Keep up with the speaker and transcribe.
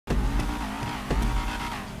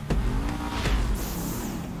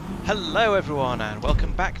Hello everyone and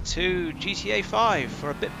welcome back to GTA 5 for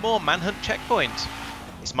a bit more Manhunt Checkpoint.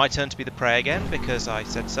 It's my turn to be the prey again because I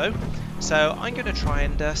said so. So I'm going to try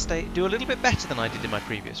and do a little bit better than I did in my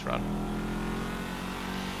previous run.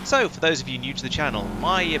 So for those of you new to the channel,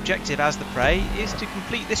 my objective as the prey is to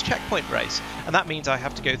complete this checkpoint race. And that means I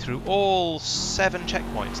have to go through all 7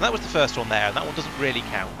 checkpoints. And that was the first one there, and that one doesn't really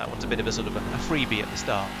count. That one's a bit of a sort of a freebie at the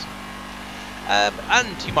start.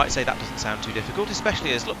 And you might say that doesn't sound too difficult,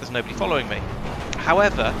 especially as, look, there's nobody following me.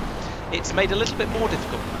 However, it's made a little bit more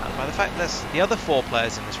difficult than that by the fact that the other 4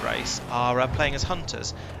 players in this race are playing as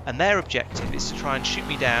hunters, and their objective is to try and shoot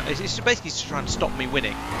me down. It's basically to try and stop me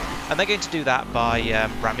winning. And they're going to do that by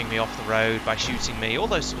ramming me off the road, by shooting me, all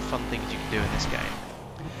those sort of fun things you can do in this game.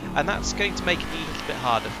 And that's going to make it a little bit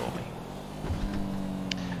harder for me.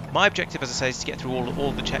 My objective, as I say, is to get through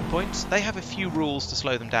all the checkpoints. They have a few rules to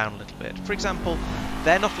slow them down a little bit. For example,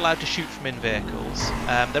 they're not allowed to shoot from in vehicles.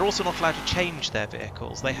 They're also not allowed to change their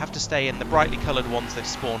vehicles. They have to stay in the brightly coloured ones they've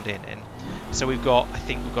spawned in. So I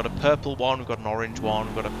think we've got a purple one, we've got an orange one,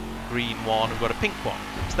 we've got a green one, we've got a pink one.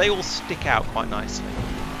 So they all stick out quite nicely.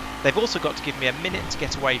 They've also got to give me a minute to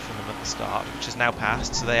get away from them at the start, which has now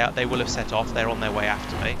passed. So they will have set off. They're on their way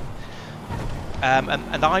after me.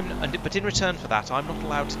 But in return for that, I'm not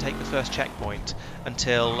allowed to take the first checkpoint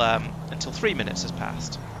until 3 minutes has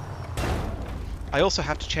passed. I also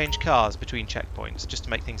have to change cars between checkpoints just to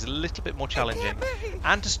make things a little bit more challenging,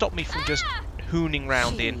 and to stop me from just hooning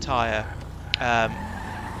round the entire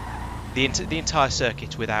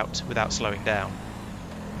circuit without slowing down.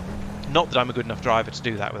 Not that I'm a good enough driver to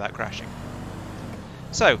do that without crashing.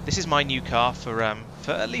 So this is my new car for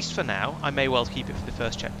at least for now. I may well keep it for the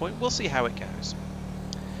first checkpoint. We'll see how it goes.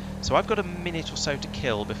 So I've got a minute or so to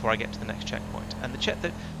kill before I get to the next checkpoint. And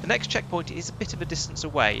the next checkpoint is a bit of a distance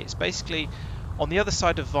away. It's basically on the other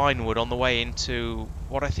side of Vinewood, on the way into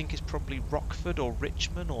what I think is probably Rockford or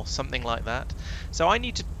Richmond or something like that. So I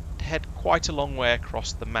need to head quite a long way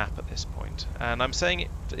across the map at this point. And I'm saying it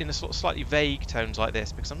in a sort of slightly vague tones like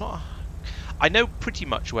this because I know pretty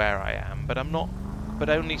much where I am, but I'm not. But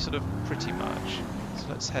only sort of pretty much. So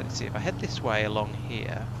let's see if I head this way along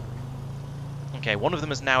here. Okay, one of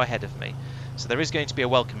them is now ahead of me. So there is going to be a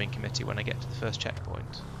welcoming committee when I get to the first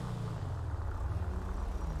checkpoint.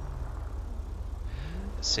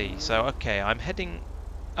 Let's see. So okay, I'm heading.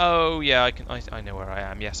 Oh yeah, I know where I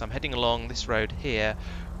am. Yes, I'm heading along this road here,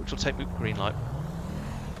 which will take me green light.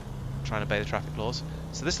 Trying to obey the traffic laws.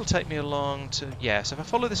 So this will take me along to, yeah, so if I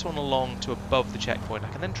follow this one along to above the checkpoint, I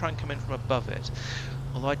can then try and come in from above it.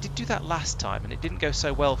 Although I did do that last time and it didn't go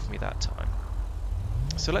so well for me that time.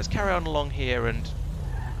 So let's carry on along here and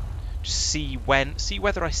just see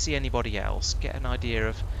whether I see anybody else, try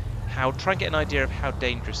and get an idea of how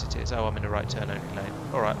dangerous it is. Oh, I'm in a right turn only lane.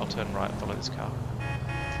 Alright, I'll turn right and follow this car.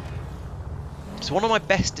 So one of my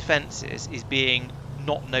best defences is being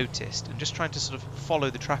not noticed and just trying to sort of follow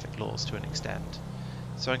the traffic laws to an extent.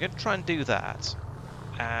 So I'm going to try and do that.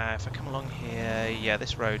 If I come along here, yeah,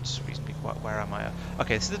 this road's reasonably quiet. Where am I?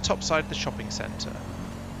 Okay, this is the top side of the shopping centre.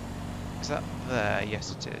 Is that there?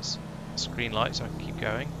 Yes, it is. It's green light, so I can keep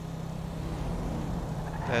going.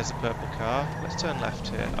 There's a purple car. Let's turn left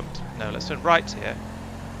here. No, let's turn right here.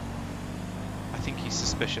 I think he's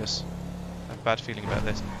suspicious. I have a bad feeling about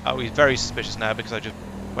this. Oh, he's very suspicious now because I just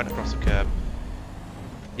went across the curb.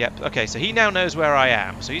 Yep, okay, so he now knows where I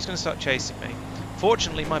am, so he's going to start chasing me.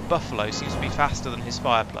 Fortunately, my Buffalo seems to be faster than his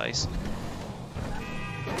Fireplace.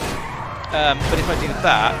 But if I do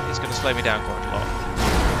that, it's going to slow me down quite a lot.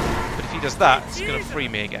 But if he does that, it's going to free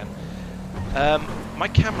me again. My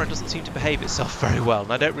camera doesn't seem to behave itself very well,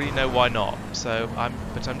 and I don't really know why not.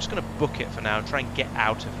 But I'm just going to book it for now and try and get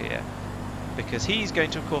out of here. Because he's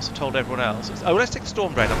going to, of course, have told everyone else. Oh, let's take the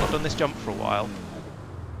Storm Drain. I've not done this jump for a while.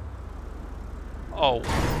 Oh,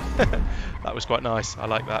 that was quite nice. I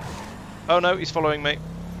like that. Oh no, he's following me.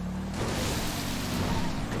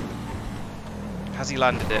 Has he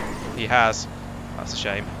landed it? He has. That's a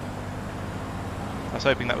shame. I was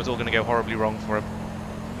hoping that was all going to go horribly wrong for him.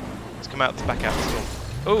 Let's come out, back out the storm.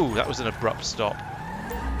 Oh, that was an abrupt stop.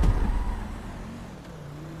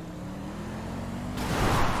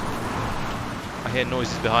 I hear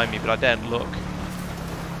noises behind me, but I daren't look.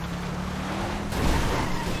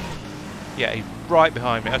 Yeah, he's right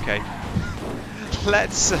behind me. Okay.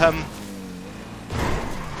 Let's,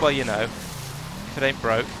 well, you know, if it ain't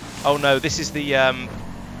broke. Oh no, this is the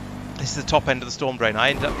top end of the storm drain. I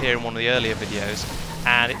ended up here in one of the earlier videos,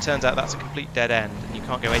 and it turns out that's a complete dead end, and you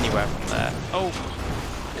can't go anywhere from there. Oh,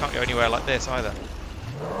 you can't go anywhere like this either.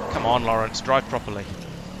 Come on, Laurence, drive properly.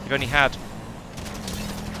 You've only had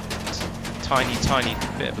tiny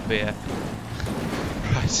bit of a beer.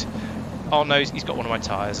 Right. Oh no, he's got one of my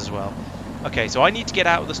tyres as well. Okay, so I need to get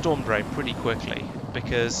out of the storm drain pretty quickly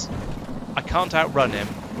because I can't outrun him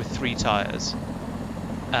with 3 tyres.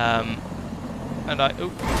 And I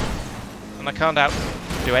can't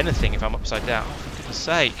do anything if I'm upside down. Oh, for goodness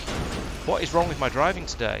sake. What is wrong with my driving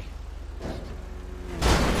today?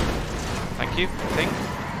 Thank you, I think.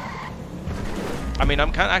 I mean,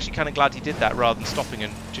 I'm actually kind of glad he did that rather than stopping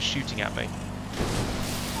and just shooting at me.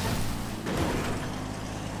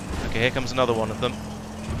 Okay, here comes another one of them.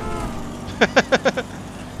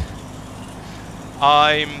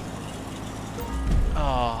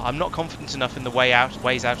 I'm not confident enough in the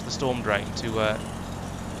ways out of the storm drain to.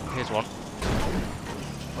 Here's one.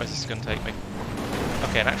 Where's this going to take me?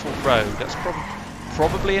 Okay, an actual road. That's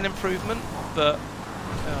probably an improvement, but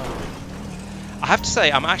I have to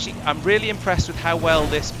say I'm really impressed with how well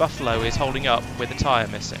this Buffalo is holding up with a tyre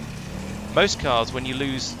missing. Most cars, when you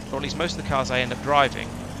lose, or at least most of the cars I end up driving,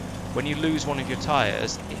 when you lose one of your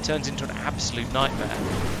tyres, it turns into an absolute nightmare.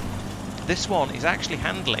 This one is actually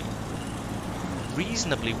handling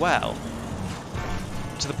reasonably well,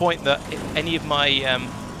 to the point that any of my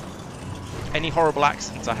any horrible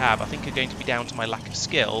accidents I have, I think are going to be down to my lack of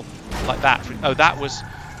skill, like that. Oh, that was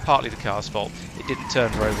partly the car's fault. It didn't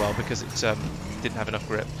turn very well because it didn't have enough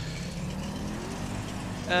grip.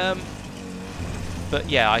 But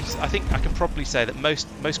yeah, I think I can probably say that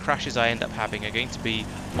most crashes I end up having are going to be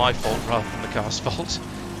my fault rather than the car's fault.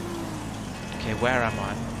 Okay, where am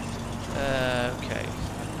I? Okay,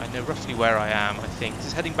 I know roughly where I am, I think. This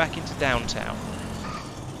is heading back into downtown.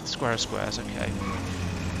 Square of Squares, okay.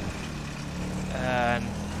 And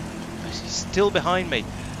he's still behind me.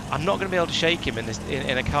 I'm not going to be able to shake him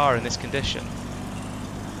in a car in this condition.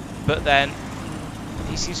 But then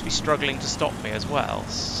he seems to be struggling to stop me as well.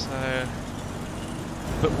 So,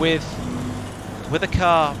 but with a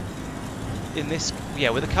car in this,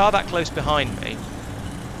 with a car that close behind me,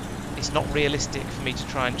 it's not realistic for me to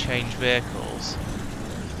try and change vehicles.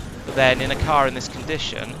 But then in a car in this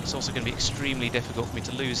condition, it's also going to be extremely difficult for me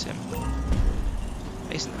to lose him.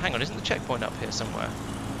 Hang on, isn't the checkpoint up here somewhere?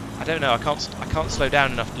 I don't know. I can't slow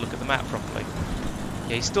down enough to look at the map properly.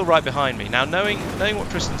 Yeah, he's still right behind me. Now, knowing what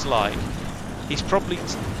Tristan's like, he's probably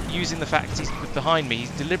using the fact he's behind me.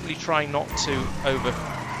 He's deliberately trying not to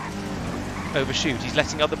overshoot. He's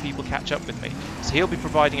letting other people catch up with me. So he'll be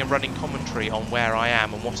providing a running commentary on where I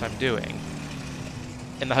am and what I'm doing,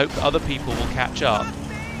 in the hope that other people will catch up,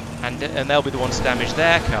 and they'll be the ones to damage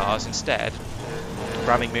their cars instead,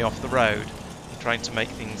 ramming me off the road, and trying to make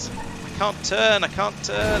things. I can't turn. At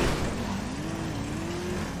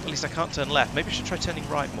least I can't turn left. Maybe I should try turning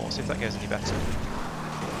right more, see if that goes any better.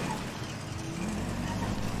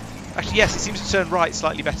 Actually, yes, it seems to turn right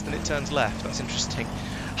slightly better than it turns left. That's interesting.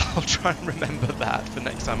 I'll try and remember that for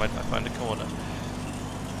next time I find a corner.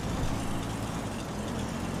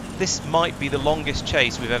 This might be the longest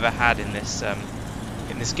chase we've ever had in this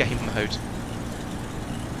game mode.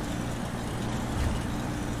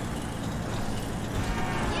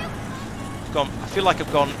 I feel like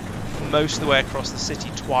I've gone most of the way across the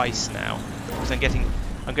city twice now, because I'm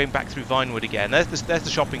going back through Vinewood again. There's the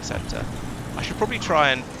shopping centre. I should probably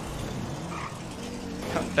try and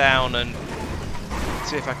cut down and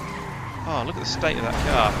see if I can. Oh, look at the state of that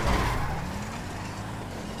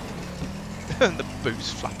car. The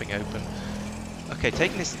boot's flapping open. Okay,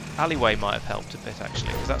 taking this alleyway might have helped a bit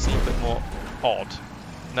actually, because that's a little bit more odd.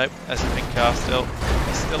 Nope, there's the pink car still.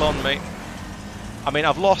 It's still on me. I mean,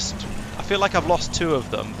 I feel like I've lost 2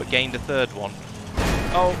 of them, but gained a 3rd one.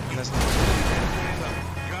 Oh, and there's.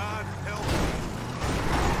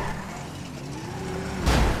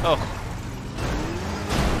 Oh.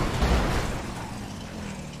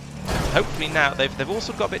 Hopefully now they've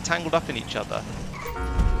also got a bit tangled up in each other.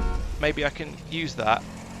 Maybe I can use that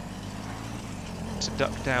to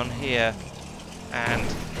duck down here and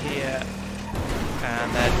here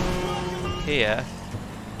and then here,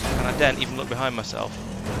 and I daren't even look behind myself.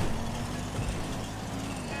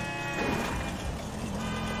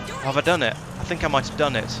 Have I done it? I think I might have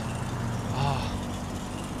done it. Oh.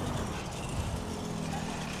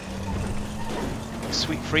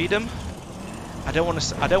 Sweet freedom. I don't want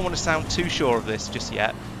to sound too sure of this just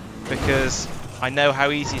yet, because I know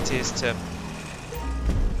how easy it is to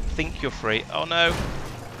think you're free. Oh no!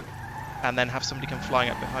 And then have somebody come flying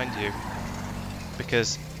up behind you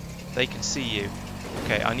because they can see you.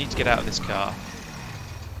 Okay, I need to get out of this car.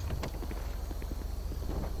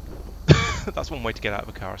 That's one way to get out of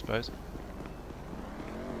a car, I suppose.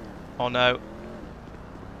 Oh no.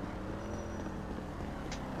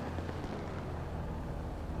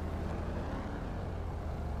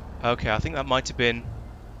 Okay, I think that might have been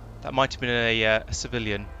That might have been a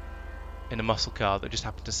civilian in a muscle car that just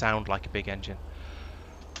happened to sound like a big engine.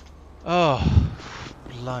 Oh,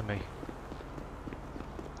 blimey.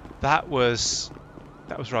 That was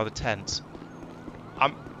rather tense.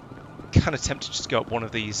 I'm kind of tempted just to go up one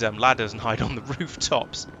of these ladders and hide on the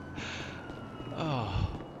rooftops. Oh.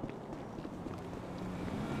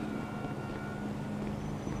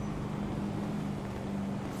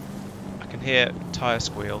 I can hear tyre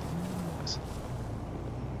squeal.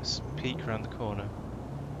 Let's peek around the corner.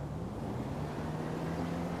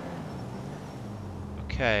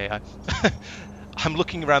 Okay, I'm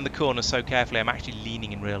looking around the corner so carefully I'm actually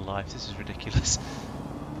leaning in real life. This is ridiculous.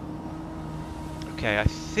 Okay, I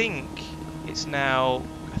think it's now...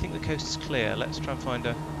 I think the coast is clear. Let's try and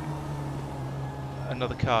find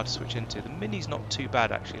another car to switch into. The Mini's not too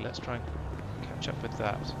bad, actually. Let's try and catch up with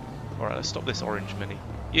that. Alright, let's stop this orange Mini.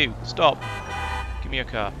 You, stop! Give me your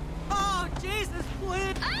car. Oh, Jesus,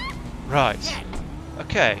 please! Right.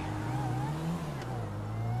 Okay.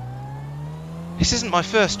 This isn't my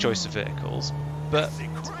first choice of vehicles, but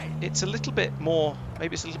it's a little bit more...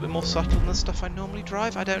 Maybe it's a little bit more subtle than the stuff I normally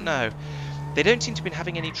drive? I don't know. They don't seem to be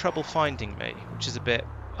having any trouble finding me, which is a bit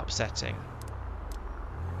upsetting.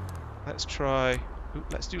 Let's try...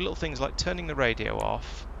 let's do little things like turning the radio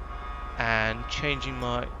off and changing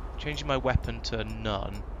my weapon to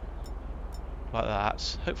none, like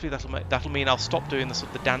that. Hopefully that'll mean I'll stop doing the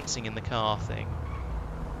sort of the dancing in the car thing,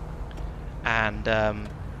 and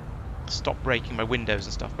stop breaking my windows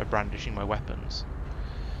and stuff by brandishing my weapons.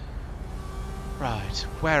 Right,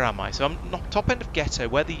 where am I? So I'm not top end of Ghetto,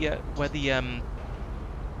 where the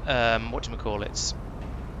whatchamacallits,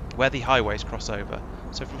 where the highways cross over.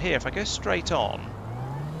 So from here, if I go straight on,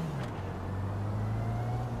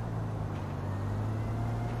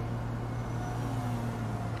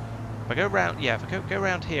 if I go around, yeah, if I go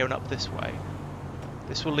around here and up this way,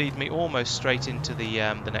 this will lead me almost straight into the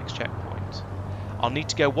next checkpoint. I'll need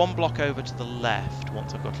to go one block over to the left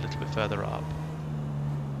once I've got a little bit further up.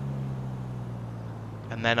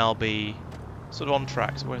 And then I'll be sort of on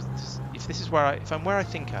track. So if I'm where I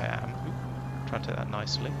think I am, try and take that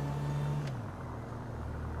nicely.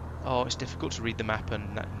 Oh, it's difficult to read the map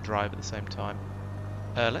and drive at the same time.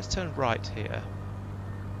 Let's turn right here.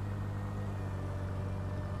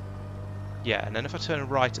 Yeah, and then if I turn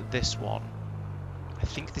right at this one, I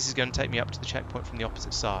think this is going to take me up to the checkpoint from the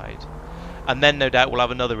opposite side. And then no doubt we'll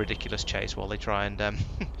have another ridiculous chase while they try and,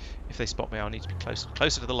 if they spot me, I'll need to be closer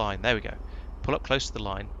to the line. There we go. Pull up close to the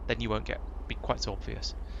line, then you won't be quite so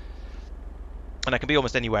obvious. And I can be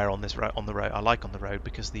almost anywhere on this on the road. I like on the road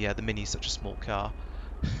because the Mini is such a small car.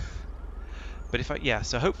 But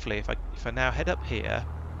so hopefully if I now head up here,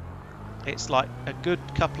 it's like a good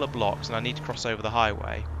couple of blocks, and I need to cross over the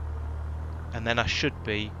highway, and then I should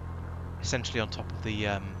be essentially on top of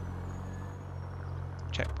the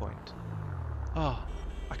checkpoint. Oh,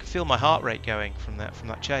 I can feel my heart rate going from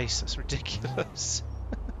that chase. That's ridiculous.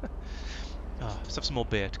 Oh, let's have some more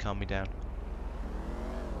beer to calm me down.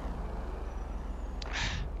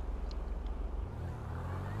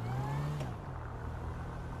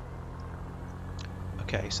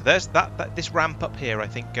 Okay, so there's this ramp up here, I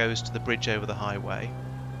think, goes to the bridge over the highway.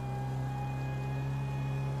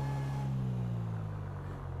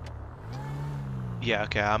 Yeah,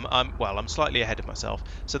 okay, I'm slightly ahead of myself.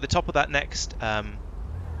 So the top of that next two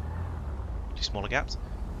smaller gaps.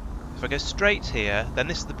 If I go straight here, then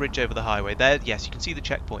this is the bridge over the highway. There, yes, you can see the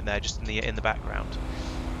checkpoint there, just in the background.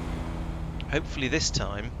 Hopefully this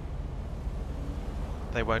time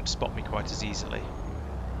they won't spot me quite as easily.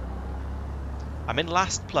 I'm in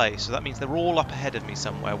last place, so that means they're all up ahead of me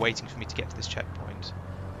somewhere, waiting for me to get to this checkpoint,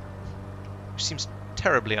 which seems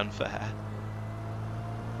terribly unfair.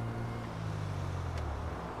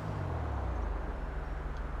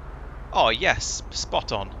 Oh yes,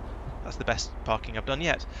 spot on. That's the best parking I've done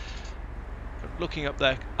yet. Looking up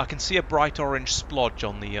there, I can see a bright orange splodge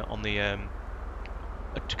on the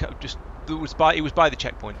it was by the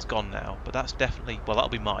checkpoint. It's gone now, but that's definitely, well, that'll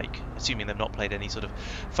be Mike, assuming they've not played any sort of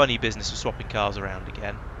funny business of swapping cars around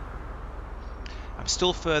again. I'm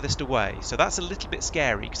still furthest away, so that's a little bit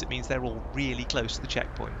scary because it means they're all really close to the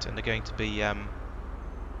checkpoint and are going to be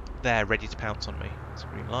there ready to pounce on me. It's a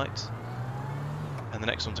green light, and the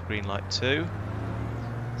next one's a green light too.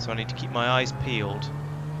 So I need to keep my eyes peeled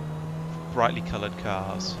for brightly coloured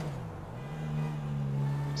cars.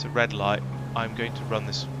 It's a red light. I'm going to run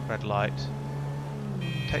this red light,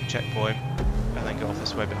 take checkpoint, and then go off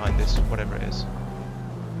this way behind this, whatever it is.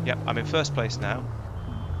 Yep, I'm in first place now.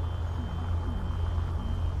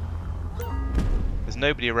 There's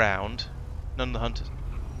nobody around. None of the hunters.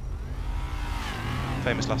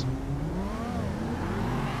 Famous last.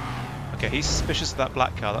 Okay, he's suspicious of that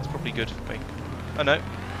black car. That's probably good for me. Oh no.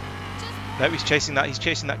 No, he's chasing that. He's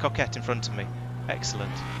chasing that coquette in front of me.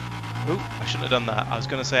 Excellent. Ooh, I shouldn't have done that. I was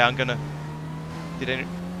going to say I'm going to... Did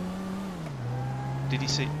he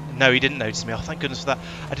see... No, he didn't notice me. Oh, thank goodness for that.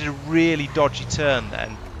 I did a really dodgy turn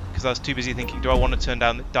then, because I was too busy thinking, do I want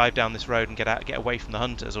to dive down this road and get away from the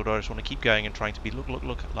hunters, or do I just want to keep going and trying to be look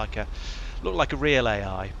like a real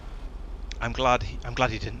AI? I'm glad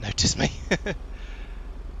he didn't notice me.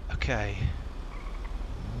 Okay.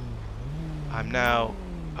 I'm now...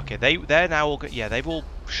 Okay, they're now all... Yeah, they've all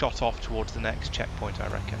shot off towards the next checkpoint, I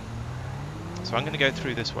reckon. So I'm going to go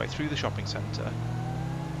through this way, through the shopping centre.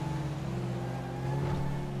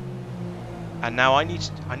 And now I need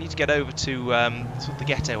to get over to sort of the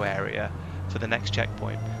ghetto area for the next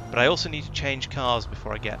checkpoint. But I also need to change cars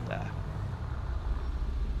before I get there.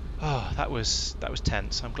 Oh, that was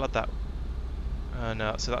tense. I'm glad that...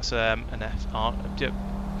 no, so that's an F.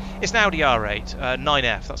 It's an Audi R8,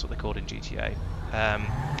 9F. That's what they're called in GTA. I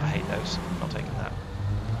hate those. I'm not taking that.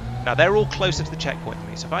 Now they're all closer to the checkpoint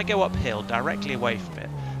than me. So if I go uphill directly away from it,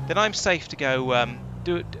 then I'm safe to go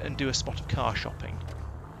do a spot of car shopping.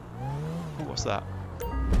 Ooh, what's that?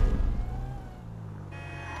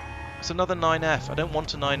 It's another 9F. I don't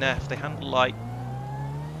want a 9F. They handle like...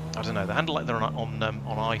 I don't know. They handle like they're on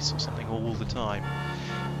ice or something all the time.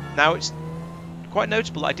 Now it's quite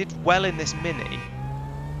notable that I did well in this Mini.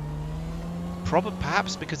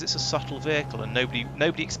 Perhaps because it's a subtle vehicle and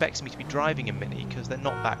nobody expects me to be driving a Mini because they're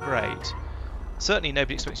not that great. Certainly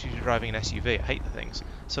nobody expects you to be driving an SUV. I hate the things.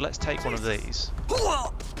 So let's take one of these.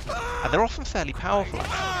 And they're often fairly powerful,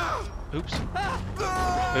 actually. Oops. Oops.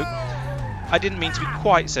 I didn't mean to be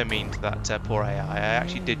quite so mean to that poor AI. I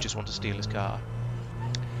actually did just want to steal his car.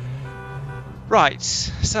 Right,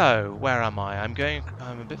 so where am I? I'm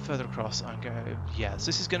a bit further across. I'm going... Yes,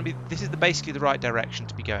 this is basically the right direction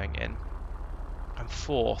to be going in. I'm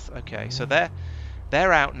fourth. Okay, so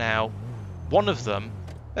they're out now. One of them...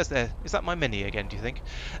 Is that my Mini again, do you think?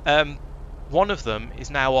 One of them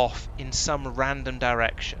is now off in some random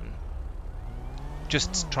direction.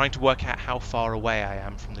 Just trying to work out how far away I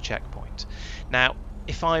am from the checkpoint. Now,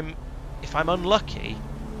 if I'm unlucky,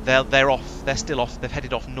 they're off. They're still off. They've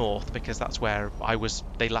headed off north because that's where I was.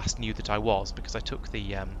 They last knew that I was because I took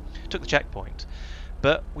the checkpoint.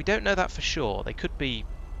 But we don't know that for sure. They could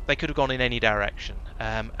have gone in any direction,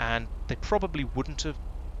 and they probably wouldn't have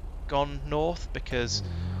gone north because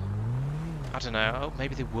I don't know. Oh,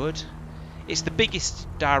 maybe they would. It's the biggest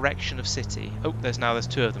direction of city. Oh, there's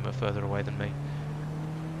two of them are further away than me.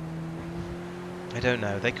 I don't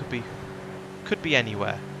know. They could be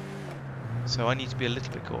anywhere. So I need to be a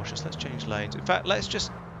little bit cautious. Let's change lanes. In fact,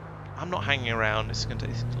 I'm not hanging around.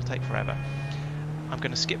 It'll take forever. I'm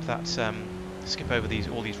going to skip that. Skip over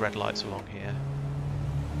all these red lights along here.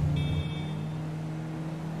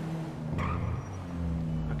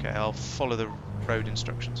 Okay, I'll follow the road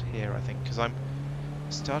instructions here, I think, because I'm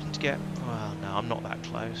starting to get... Well, no, I'm not that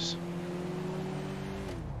close.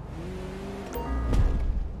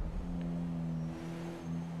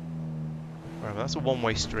 Right, that's a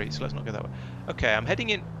one-way street, so let's not go that way. Okay, I'm heading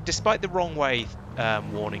in... Despite the wrong way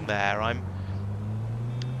warning there, I'm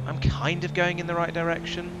kind of going in the right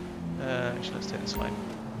direction. Actually, let's take this lane.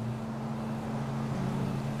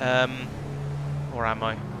 Or am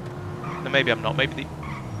I? No, maybe I'm not. Maybe the...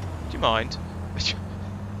 Do you mind?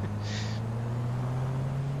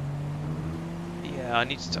 Yeah, I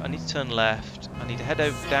need to turn left. I need to head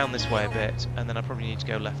down this way a bit, and then I probably need to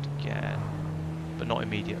go left again, but not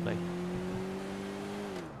immediately.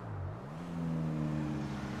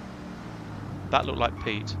 That looked like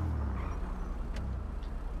Pete.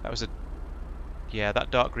 That was a... Yeah,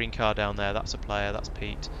 that dark green car down there, that's a player, that's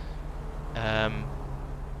Pete.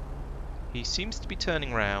 He seems to be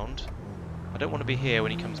turning round. I don't want to be here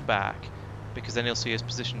when he comes back, because then he'll see his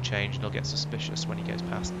position change and he'll get suspicious when he goes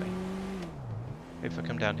past me. Maybe if I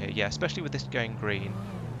come down here, yeah, especially with this going green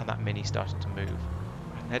and that Mini starting to move.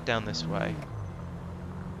 I can head down this way.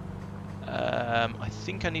 I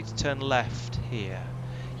think I need to turn left here.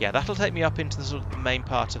 Yeah, that'll take me up into the sort of the main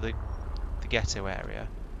part of the ghetto area.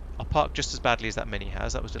 I'll park just as badly as that Mini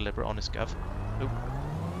has. That was deliberate, honest gov. Oop.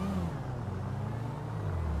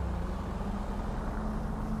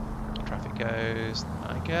 Traffic goes.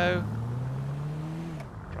 I go.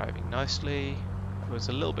 Driving nicely. I was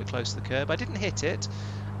a little bit close to the curb. I didn't hit it.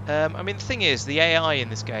 I mean, the thing is, the AI in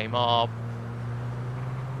this game are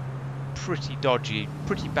pretty dodgy,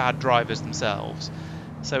 pretty bad drivers themselves.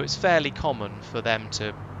 So it's fairly common for them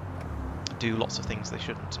to do lots of things they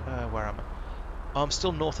shouldn't. Where am I? Oh, I'm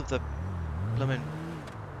still north of the blooming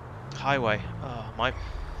highway. Oh,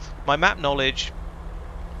 my map knowledge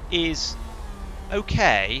is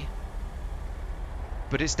okay,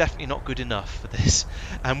 but it's definitely not good enough for this.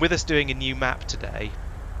 And with us doing a new map today,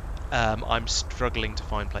 I'm struggling to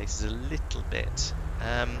find places a little bit,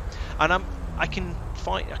 and I can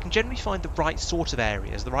generally find the right sort of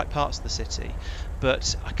areas, the right parts of the city,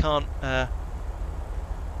 but I can't.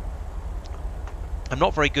 I'm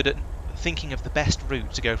not very good at thinking of the best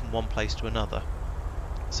route to go from one place to another.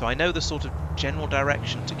 So I know the sort of general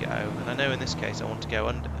direction to go, and I know in this case I want to go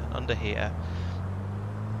under here.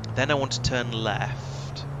 Then I want to turn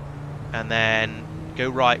left, and then go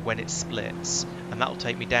right when it splits, and that'll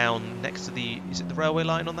take me down next to the... is it the railway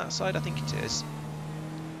line on that side? I think it is.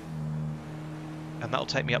 And that'll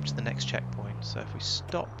take me up to the next checkpoint. So if we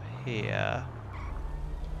stop here...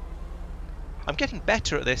 I'm getting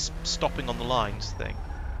better at this stopping on the lines thing.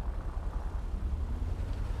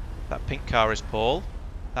 That pink car is Paul.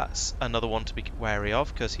 That's another one to be wary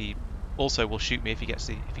of, because he also will shoot me if he gets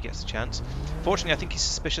the chance. Fortunately, I think he's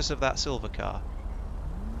suspicious of that silver car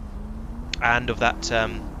and of that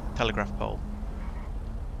telegraph pole,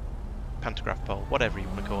 pantograph pole, whatever you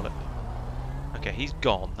want to call it. Okay, he's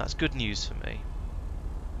gone. That's good news for me.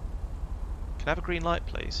 Can I have a green light,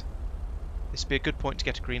 please? This would be a good point to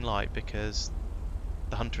get a green light because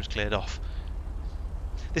the hunter is cleared off.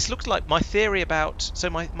 This looks like my theory about... So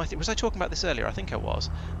was I talking about this earlier? I think I was.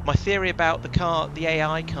 My theory about the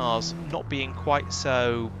AI cars not being quite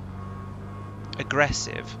so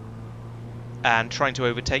aggressive and trying to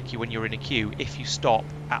overtake you when you're in a queue if you stop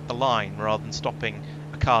at the line rather than stopping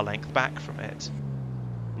a car length back from it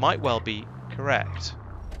might well be correct.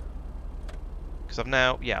 Because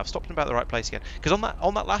I've stopped in about the right place again. Because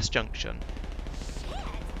on that last junction,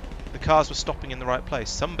 the cars were stopping in the right place.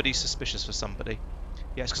 Somebody's suspicious for somebody.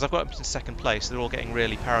 Yes, because I've got them in second place. They're all getting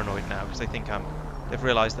really paranoid now because they think they've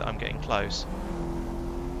realised that I'm getting close.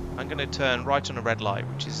 I'm going to turn right on a red light,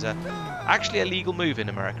 which is actually a legal move in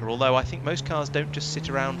America, although I think most cars don't just sit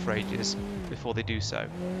around for ages before they do so.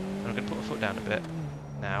 And I'm going to put my foot down a bit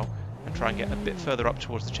now and try and get a bit further up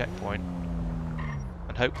towards the checkpoint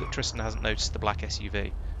and hope that Tristan hasn't noticed the black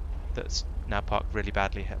SUV that's now parked really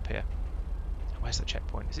badly up here. Where's the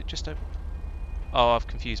checkpoint? Is it just over? Oh, I've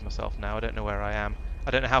confused myself now. I don't know where I am. I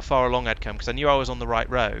don't know how far along I'd come because I knew I was on the right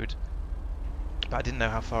road, but I didn't know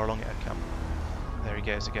how far along it had come. There he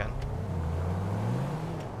goes again.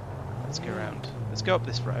 Let's go around. Let's go up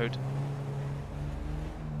this road.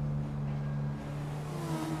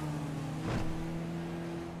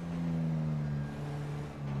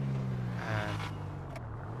 And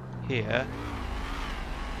here.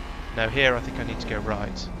 No, here I think I need to go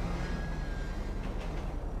right.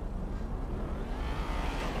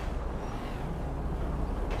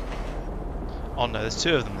 Oh no, there's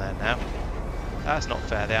two of them there now. That's not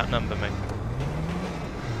fair, they outnumber me.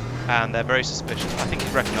 And they're very suspicious. I think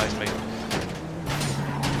he's recognised me.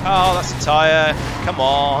 Oh, that's a tyre. Come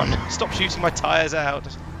on. Stop shooting my tyres out.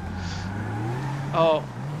 Oh.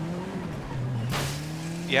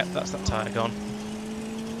 Yep, that's that tyre gone.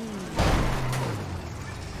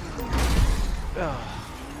 Oh.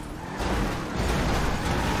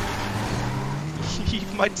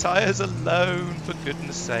 Leave my tyres alone, for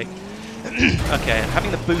goodness sake. Okay,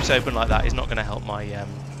 having the boot open like that is not going to help my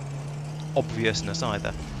obviousness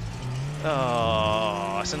either.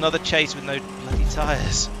 Oh, it's another chase with no bloody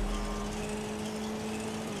tyres.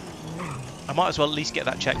 I might as well at least get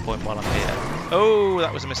that checkpoint while I'm here. Oh,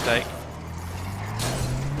 that was a mistake.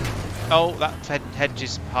 Oh, that hedge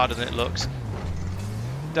is harder than it looks.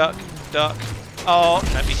 Duck, duck. Oh,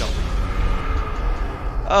 no, he don't.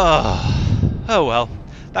 Oh well.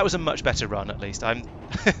 That was a much better run, at least.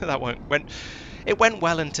 It went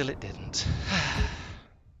well until it didn't.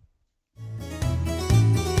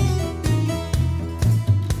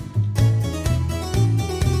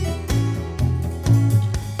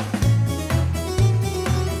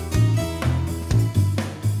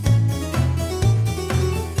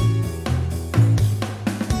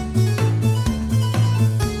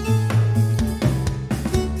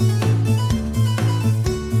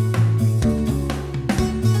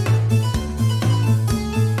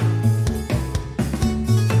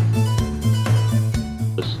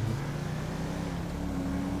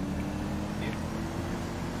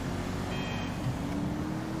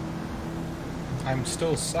 I'm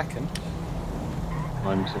still second.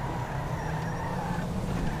 I'm second.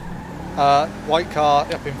 White car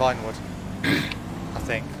up in Vinewood. I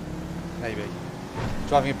think. Maybe.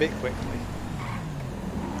 Driving a bit quickly.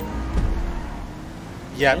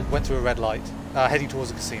 Yeah, went through a red light. Heading towards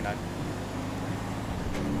the casino.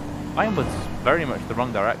 Mine was very much the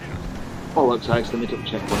wrong direction. Bollocks, I accidentally took the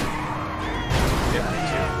checkpoint. Yeah, me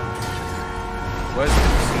too. Where's the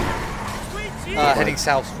casino? Heading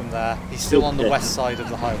south from there. He's still on the west side of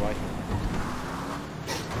the highway.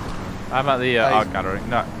 How about the art gallery?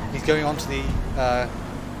 No. He's going onto the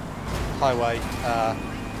highway,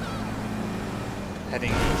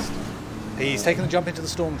 heading east. He's taken the jump into the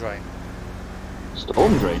storm drain.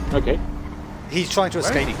 Storm drain? Okay. He's trying to Where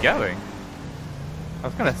escape. is he going? I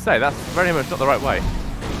was going to say, that's very much not the right way.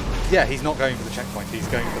 Yeah, he's not going for the checkpoint. He's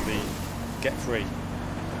going for the get free.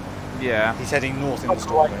 Yeah. He's heading north in the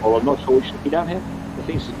storm drain. Well, I'm not sure we should be down here. I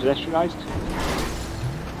think it's pedestrianised.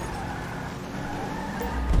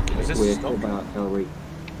 Is this Weird. stop? What about gallery?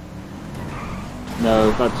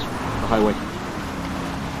 No, that's the highway.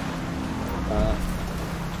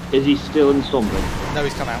 Is he still in the storm drain? No,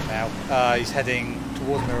 he's come out now. He's heading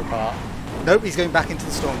towards Mirror Park. Nope, he's going back into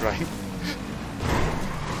the storm drain.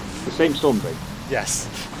 The same storm drain? Yes.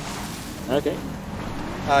 Okay.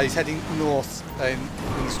 He's heading north in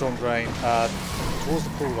the storm drain, towards the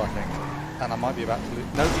pool, I think. And I might be about to lose.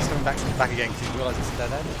 No, he's coming back again because he's realised it's a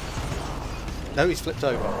dead end. No, he's flipped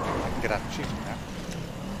over. I can get out and shoot him now.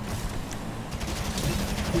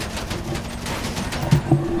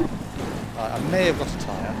 I may have got a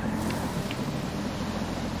tyre.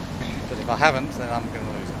 But if I haven't, then I'm going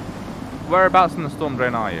to lose it. Whereabouts in the storm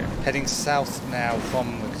drain are you? Heading south now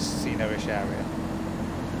from the casino-ish area.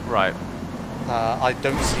 Right. I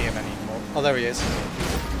don't see him anymore. Oh, there he is.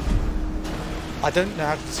 I don't know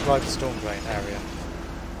how to describe the storm drain area.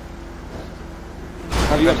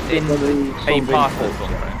 Have you actually In done the a storm drain part of the before?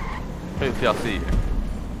 storm drain. Hopefully I'll see you.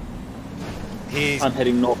 He's I'm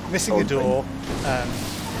heading north. missing a Storm door. And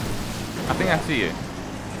I think I see you.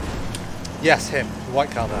 yes, him. The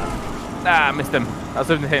white car there. Ah, missed him. I was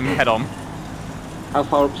hoping to hit him head on. drain. How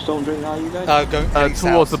far up the storm drain are you guys? Going Towards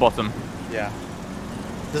south. the bottom. Yeah.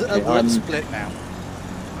 There's Okay, we're at the split now.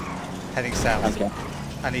 Heading south. Okay.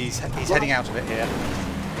 And he's heading out of it here.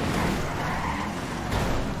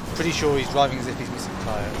 Pretty sure he's driving as if he's missing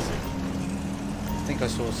tyres. I think I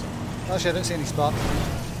saw some. Actually, I don't see any sparks.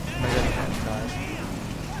 Maybe I don't have any tyres.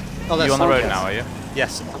 Oh, there's You on the some, road yes. now, are you?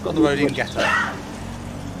 Yes, I'm on the road in Ghetto.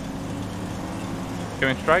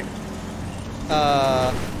 Going straight?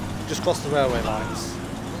 Just crossed the railway lines.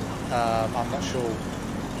 I'm not sure.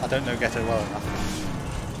 I don't know Ghetto well enough.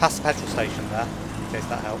 Past the petrol station there, in case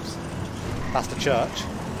that helps. Past the church.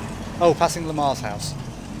 Oh, passing Lamar's house.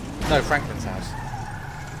 No, Franklin's house.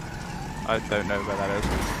 I don't know where that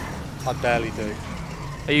is. I barely do.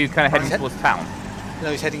 Are you kind of heading He's towards town? No,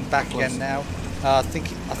 he's heading back again now. I think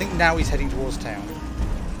now he's heading towards town.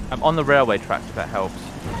 I'm on the railway tracks, if that helps.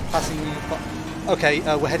 Passing. Okay,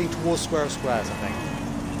 we're heading towards Square of Squares, I think.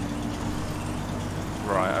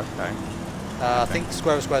 Right, okay. I think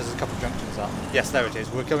Square of Squares is a couple of junctions up. Yes, there it is.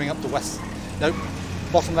 We're going up the west. Nope.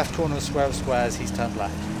 Bottom left corner of Square of Squares, he's turned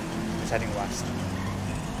left. He's heading west.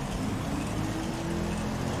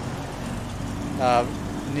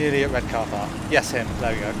 Nearly at Red Car Park. Yes, him.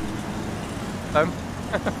 There we go.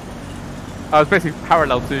 I was basically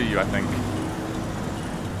parallel to you, I think.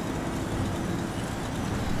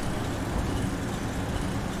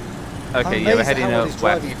 Okay, I'm yeah, we're amazed at heading how well he's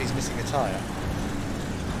west. driving if he's missing a tyre.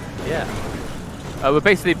 Yeah. We're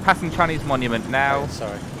basically passing Chinese Monument now, Oh,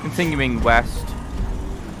 sorry. continuing west,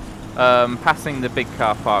 passing the big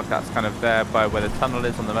car park that's kind of there by where the tunnel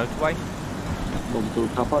is on the motorway. Multiple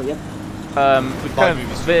car park, yep. We've kind of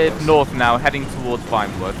veered north now, heading towards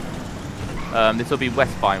Vinewood. This will be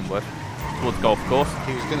West Vinewood, towards Golf Course.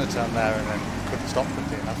 He was going to turn there and then couldn't stop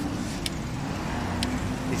quickly enough.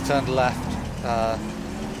 He's turned left,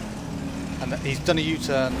 and he's done a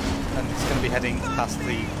U-turn, and he's going to be heading past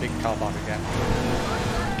the big car park again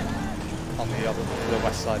on the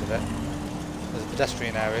west side of it. There's a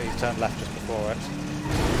pedestrian area. He's turned left just before it.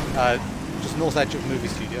 Just north edge of movie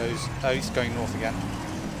studios. Oh, he's going north again.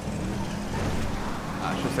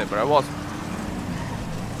 I should say where I was.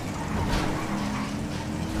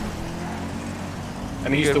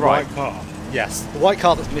 And he's You're the right. white car. Yes, the white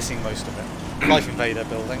car that's missing most of it. Life Invader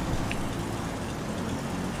building.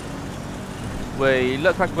 We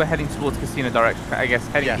look like we're heading towards Casino direction, I guess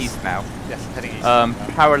heading Yes. east now. Yes, heading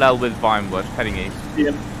east. Parallel with Vinewood, heading east.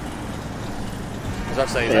 Yep. I was about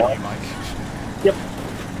to say, is that you, Mike? Yep.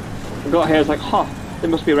 I got here, I was like, huh, they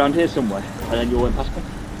must be around here somewhere. And then you went past me.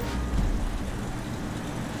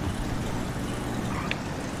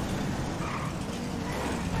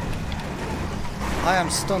 I am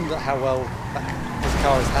stunned at how well this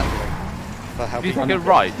car is handling. For how Do you people- think you're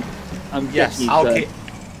right? I'm Yes, guessing I'll he's,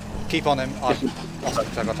 keep on him. I lost it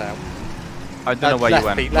because I got out. I don't know where you left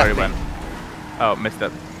went. beat, Where left you went. Oh, missed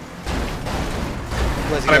it.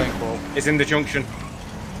 Where's he Um, going for? It's in the junction.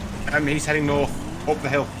 He's heading north, up the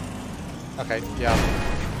hill. Okay, yeah.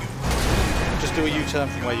 Just do a U-turn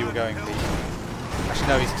from where you were going, Pete. Actually,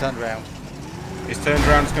 no, he's turned around. He's turned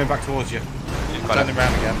around, he's coming back towards you. Turning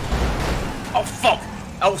around again. Oh, fuck!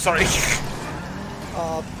 Oh, sorry.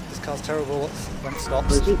 Oh, this car's terrible when it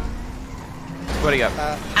stops. Where'd he go?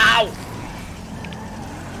 Ow!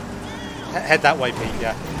 Head that way, Pete,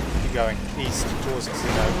 yeah. Keep going. East, towards the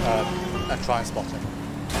casino, and try and spot him.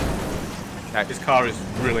 Okay. His car is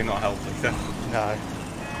really not helping, though. No.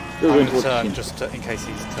 You're I'm going going to towards turn him. just in case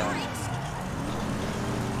he's turned.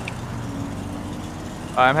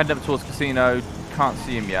 I'm heading up towards casino. Can't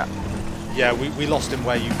see him yet. Yeah, we lost him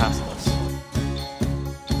where you passed us.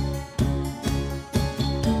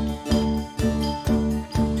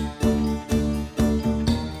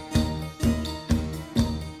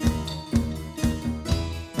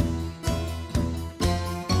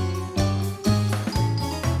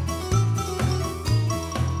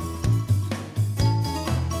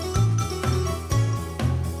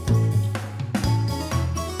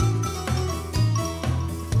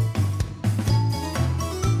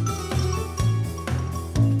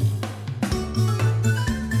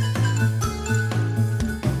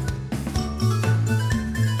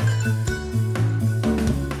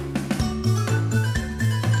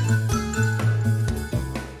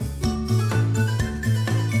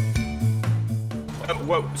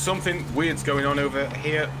 Whoa, something weird's going on over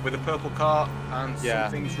here with a purple car, and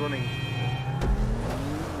something's running.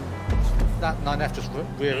 That 9F just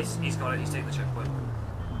reared. He's got it, he's taken the checkpoint.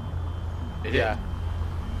 Yeah.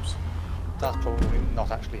 That's probably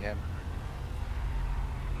not actually him.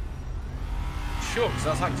 Sure, because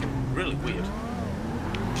that's acting really weird.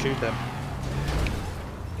 Shoot him.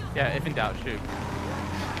 Yeah, if in doubt, shoot.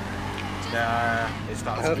 Nah, it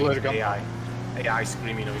starts Heard a load of screaming gun. AI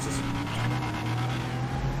screaming noises.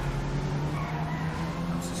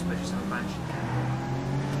 I'm suspicious of a banshee.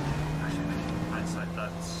 Actually, in hindsight,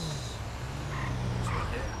 that's not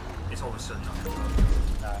here. It's all of a sudden not confirmed.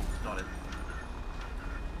 No. Not it.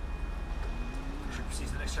 We should proceed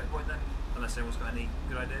to the next checkpoint then, unless anyone's got any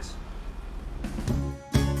good ideas.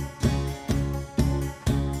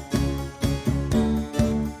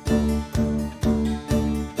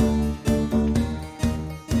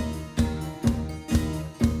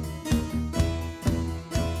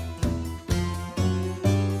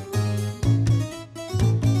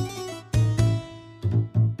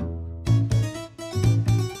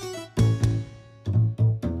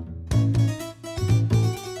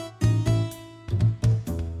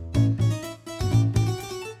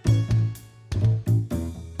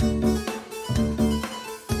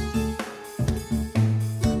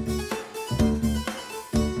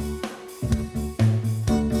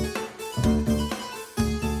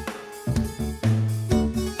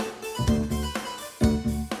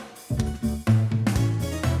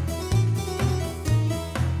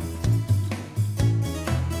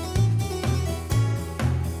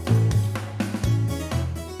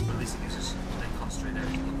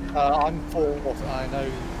 I'm fourth. I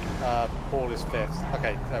know Paul is fifth.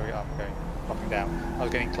 Okay, there we go. I'm going dropping down. I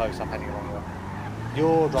was getting close. I'm heading along the way.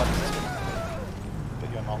 You're driving system,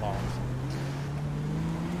 but you're not Laurence.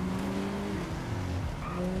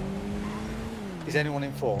 Is anyone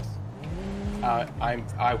in fourth?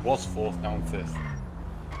 I was fourth, now I'm fifth.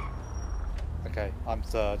 Okay, I'm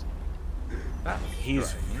third.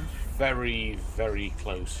 He's very, very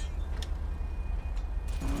close.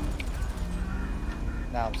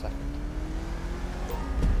 Now I'm second.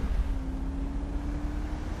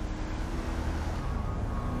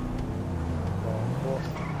 Fourth.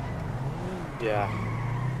 Yeah.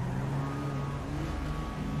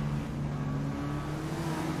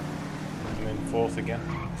 I'm in fourth again.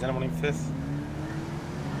 Is anyone in fifth?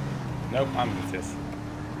 Nope, I'm in fifth.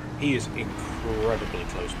 He is incredibly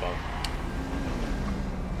close, Bob.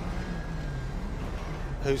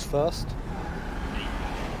 Who's first?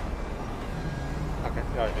 Okay,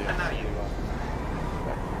 yeah, And now you.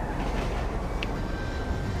 Okay.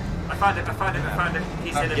 I found him.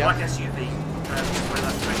 He's in a yeah. black SUV. Where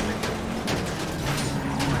that's going.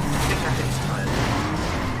 I think he's tired.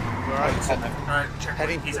 Alright, checkpoint.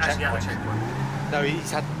 Heading He's for the actually at the checkpoint. checkpoint. No,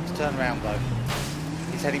 he's had to turn around though.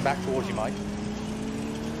 He's heading back towards you, Mike.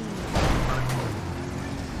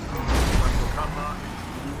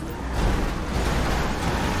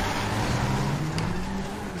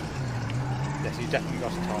 Yes, he's definitely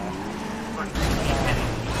got a tyre.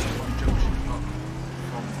 Junction up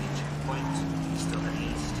from the checkpoint. He's still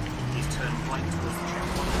heading east. He's turned right towards the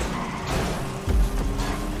checkpoint.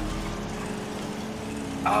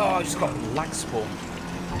 Oh, I just got lag spawn.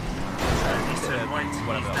 He's turned right. He's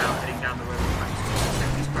now heading down the road back to the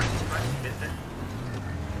checkpoint. He's cracked. He did there.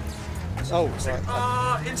 Oh, It's like,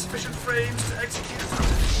 right. insufficient frames to execute.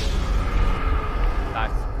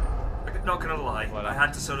 Nice. I'm not gonna lie, Well I done.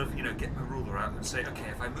 had to sort of, get my ruler out and say, okay,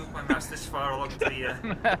 if I move my mouse this far along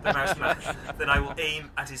the mouse map, then I will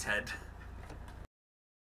aim at his head.